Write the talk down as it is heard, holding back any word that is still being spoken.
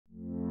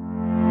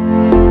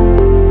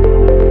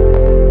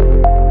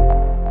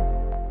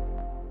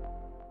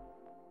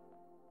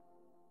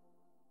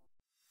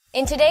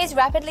In today's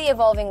rapidly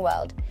evolving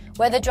world,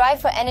 where the drive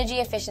for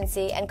energy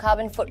efficiency and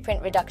carbon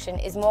footprint reduction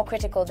is more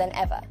critical than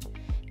ever,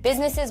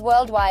 businesses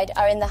worldwide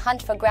are in the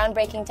hunt for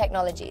groundbreaking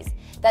technologies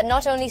that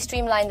not only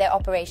streamline their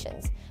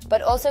operations,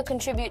 but also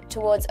contribute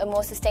towards a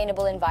more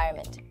sustainable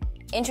environment.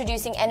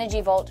 Introducing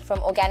EnergiVault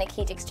from Organic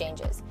Heat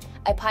Exchangers,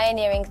 a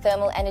pioneering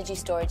thermal energy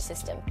storage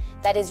system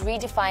that is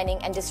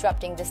redefining and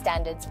disrupting the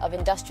standards of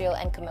industrial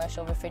and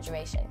commercial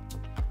refrigeration.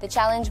 The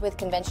challenge with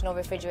conventional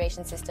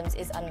refrigeration systems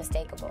is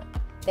unmistakable.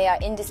 They are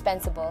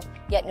indispensable,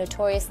 yet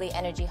notoriously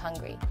energy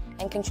hungry,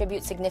 and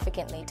contribute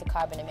significantly to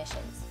carbon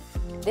emissions.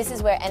 This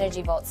is where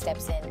EnergiVault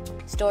steps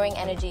in, storing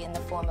energy in the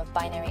form of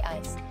binary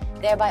ice,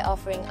 thereby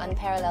offering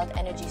unparalleled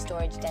energy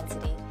storage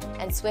density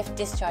and swift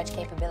discharge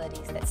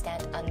capabilities that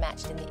stand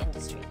unmatched in the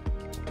industry.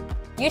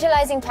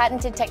 Utilizing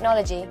patented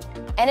technology,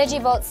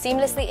 EnergiVault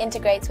seamlessly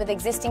integrates with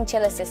existing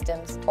chiller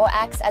systems or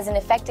acts as an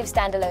effective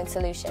standalone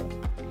solution.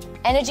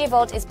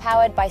 EnergiVault is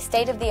powered by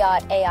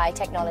state-of-the-art AI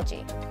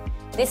technology.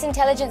 This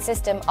intelligent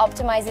system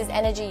optimizes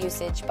energy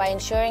usage by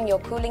ensuring your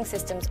cooling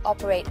systems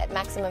operate at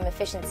maximum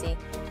efficiency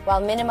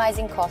while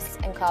minimizing costs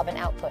and carbon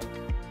output.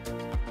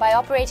 By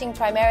operating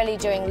primarily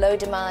during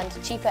low-demand,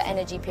 cheaper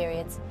energy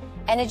periods,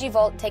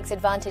 EnergiVault takes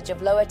advantage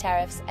of lower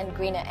tariffs and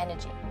greener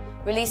energy,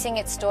 releasing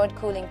its stored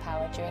cooling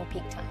power during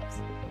peak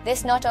times.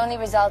 This not only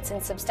results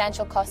in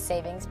substantial cost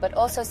savings, but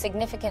also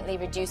significantly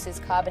reduces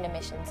carbon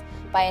emissions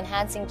by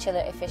enhancing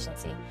chiller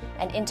efficiency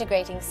and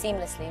integrating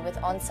seamlessly with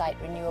on-site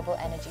renewable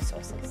energy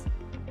sources.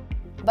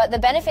 But the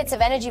benefits of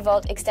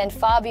EnergiVault extend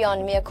far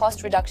beyond mere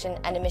cost reduction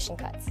and emission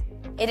cuts.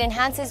 It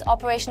enhances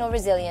operational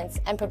resilience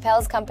and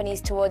propels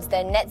companies towards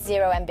their net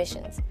zero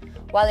ambitions,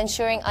 while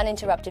ensuring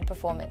uninterrupted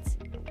performance.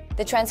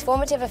 The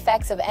transformative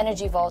effects of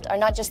EnergiVault are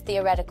not just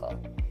theoretical.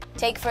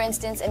 Take, for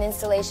instance, an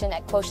installation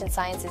at Quotient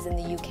Sciences in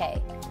the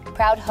UK,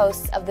 proud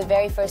hosts of the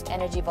very first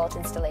EnergiVault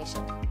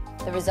installation.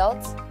 The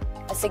results?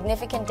 A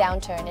significant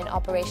downturn in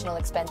operational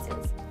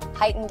expenses,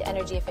 heightened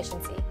energy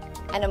efficiency,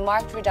 and a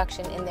marked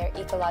reduction in their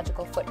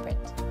ecological footprint.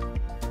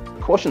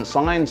 Quotient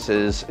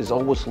Sciences is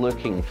always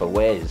looking for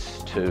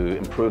ways to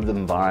improve the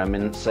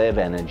environment, save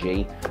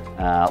energy,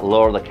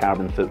 lower the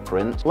carbon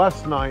footprint.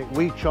 Last night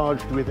we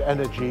charged with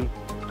energy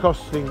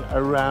costing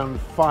around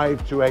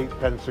 5 to 8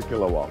 pence a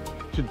kilowatt.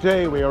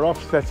 Today we are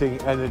offsetting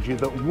energy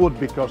that would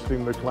be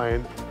costing the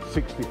client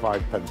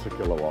 65 pence a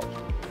kilowatt.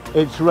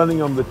 It's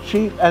running on the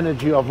cheap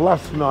energy of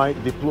last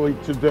night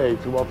deployed today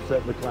to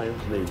offset the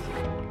client's needs.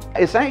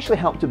 It's actually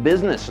helped a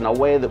business in a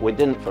way that we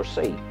didn't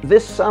foresee.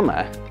 This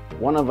summer,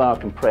 one of our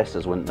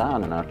compressors went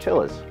down in our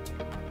chillers.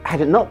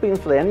 Had it not been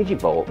for the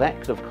EnergiVault, that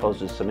could have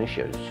caused us some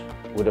issues.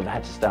 We'd have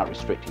had to start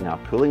restricting our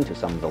cooling to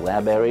some of the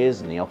lab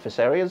areas and the office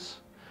areas.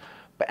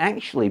 But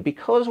actually,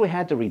 because we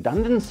had the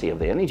redundancy of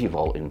the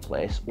EnergiVault in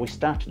place, we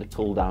started to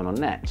pull down on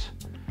net.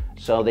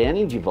 So the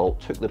EnergiVault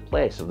took the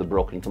place of the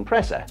broken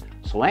compressor.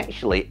 So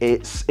actually,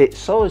 it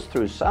saw us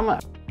through summer.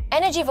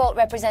 EnergiVault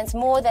represents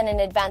more than an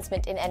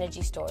advancement in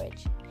energy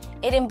storage.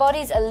 It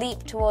embodies a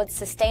leap towards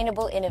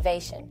sustainable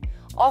innovation,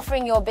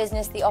 offering your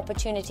business the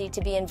opportunity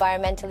to be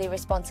environmentally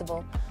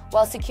responsible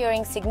while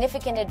securing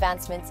significant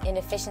advancements in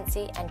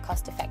efficiency and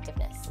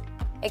cost-effectiveness.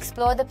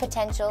 Explore the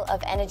potential of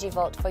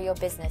EnergiVault for your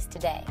business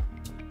today.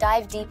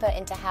 Dive deeper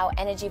into how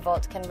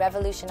EnergiVault can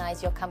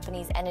revolutionize your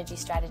company's energy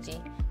strategy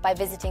by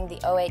visiting the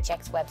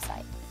OHX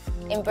website.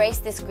 Embrace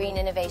this green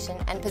innovation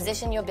and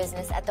position your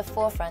business at the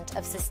forefront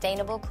of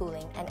sustainable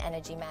cooling and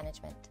energy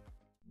management.